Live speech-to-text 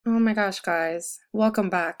Oh my gosh, guys. Welcome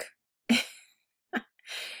back.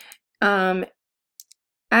 Um,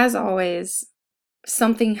 as always,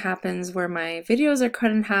 something happens where my videos are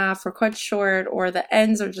cut in half or cut short or the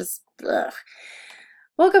ends are just ugh.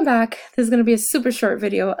 Welcome back. This is going to be a super short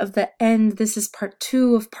video of the end. This is part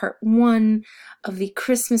 2 of part 1 of the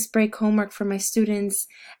Christmas break homework for my students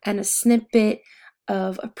and a snippet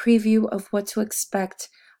of a preview of what to expect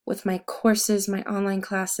with my courses, my online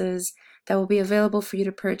classes that will be available for you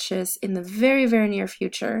to purchase in the very, very near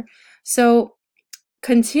future. So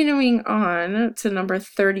continuing on to number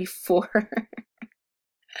 34.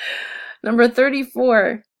 Number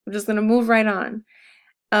 34. I'm just going to move right on.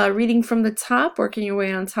 Reading from the top, working your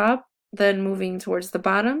way on top, then moving towards the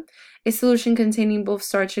bottom. A solution containing both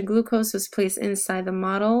starch and glucose was placed inside the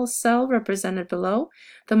model cell represented below.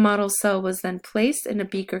 The model cell was then placed in a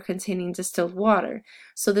beaker containing distilled water.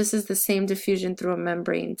 So this is the same diffusion through a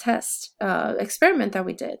membrane test experiment that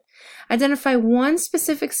we did. Identify one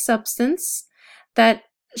specific substance that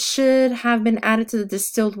should have been added to the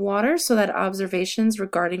distilled water so that observations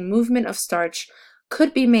regarding movement of starch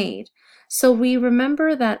could be made. So we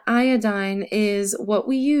remember that iodine is what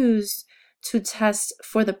we use to test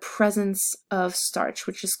for the presence of starch,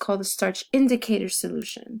 which is called the starch indicator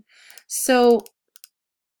solution. So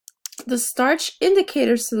the starch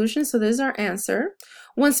indicator solution, so this is our answer.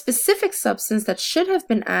 One specific substance that should have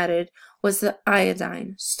been added was the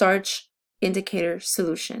iodine, starch indicator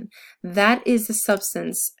solution. That is the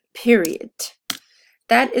substance, period.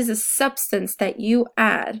 That is a substance that you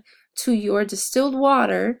add to your distilled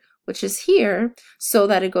water, which is here, so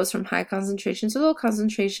that it goes from high concentration to low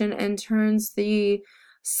concentration and turns the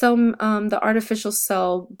artificial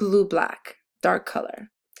cell blue-black, dark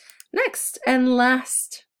color. Next and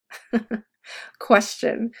last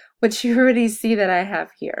question, which you already see that I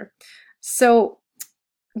have here. So,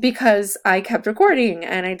 because I kept recording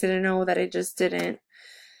and I didn't know that it just didn't.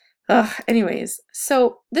 Anyways,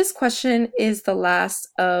 so this question is the last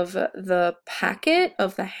of the packet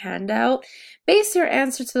of the handout. Base your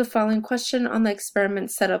answer to the following question on the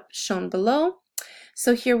experiment setup shown below.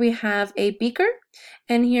 So here we have a beaker,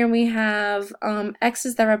 and here we have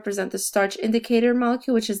X's that represent the starch indicator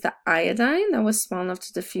molecule, which is the iodine that was small enough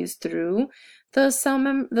to diffuse through the cell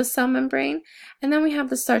membrane. And then we have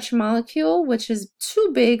the starch molecule, which is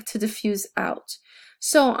too big to diffuse out.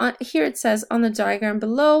 So here it says on the diagram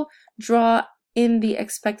below, draw in the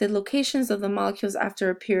expected locations of the molecules after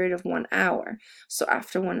a period of 1 hour. So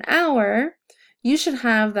after 1 hour, you should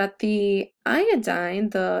have that the iodine,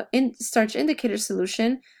 the starch indicator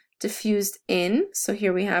solution, diffused in. So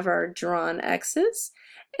here we have our drawn X's.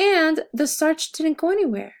 And the starch didn't go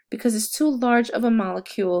anywhere because it's too large of a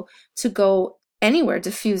molecule to go anywhere,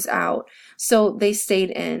 diffuse out. So they stayed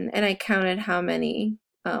in. And I counted how many.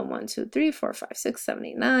 1, 2, 3, 4, 5, 6, 7,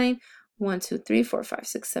 8, 9. 1, 2, 3, 4, 5,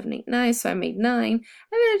 6, 7, 8, 9. So I made 9. And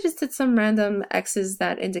then I just did some random X's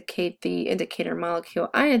that indicate the indicator molecule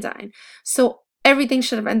iodine. So everything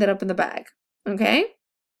should have ended up in the bag. Okay?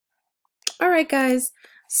 All right, guys.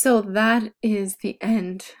 So that is the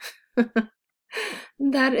end.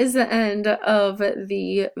 That is the end of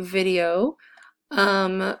the video.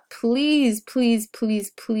 Please, please,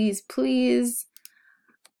 please, please, please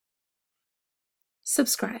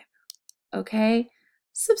subscribe. Okay?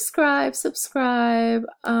 Subscribe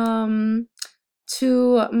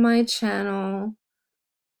to my channel.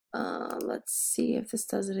 Let's see if this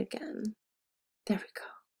does it again. There we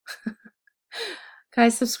go.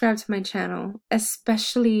 Guys, subscribe to my channel,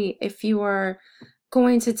 especially if you are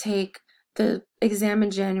going to take the exam in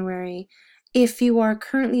January. If you are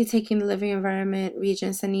currently taking the living environment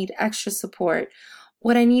Regents and need extra support,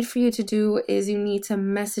 what I need for you to do is you need to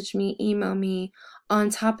message me, email me on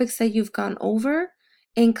topics that you've gone over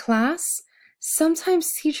in class.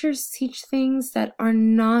 Sometimes teachers teach things that are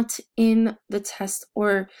not in the test,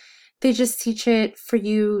 or they just teach it for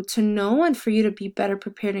you to know and for you to be better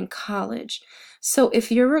prepared in college. So if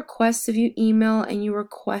you email and you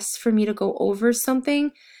request for me to go over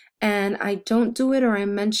something and I don't do it, or I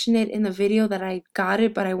mention it in the video that I got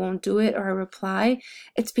it but I won't do it, or I reply,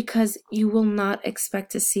 it's because you will not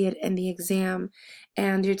expect to see it in the exam.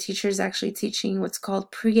 And your teacher is actually teaching what's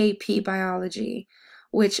called pre-AP biology,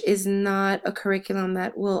 which is not a curriculum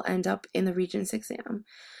that will end up in the Regents exam.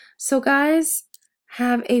 So guys,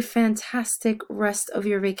 have a fantastic rest of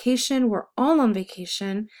your vacation. We're all on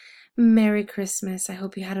vacation. Merry Christmas. I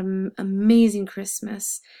hope you had an amazing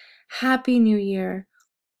Christmas. Happy New Year.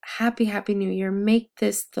 Happy New Year. Make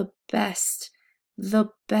this the best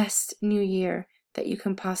New Year that you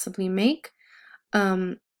can possibly make.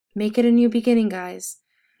 Make it a new beginning, guys.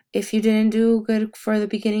 If you didn't do good for the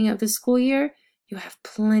beginning of the school year, You have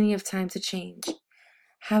plenty of time to change.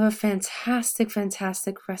 Have a fantastic,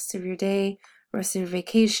 fantastic rest of your day, rest of your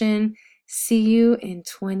vacation. See you in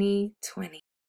 2020.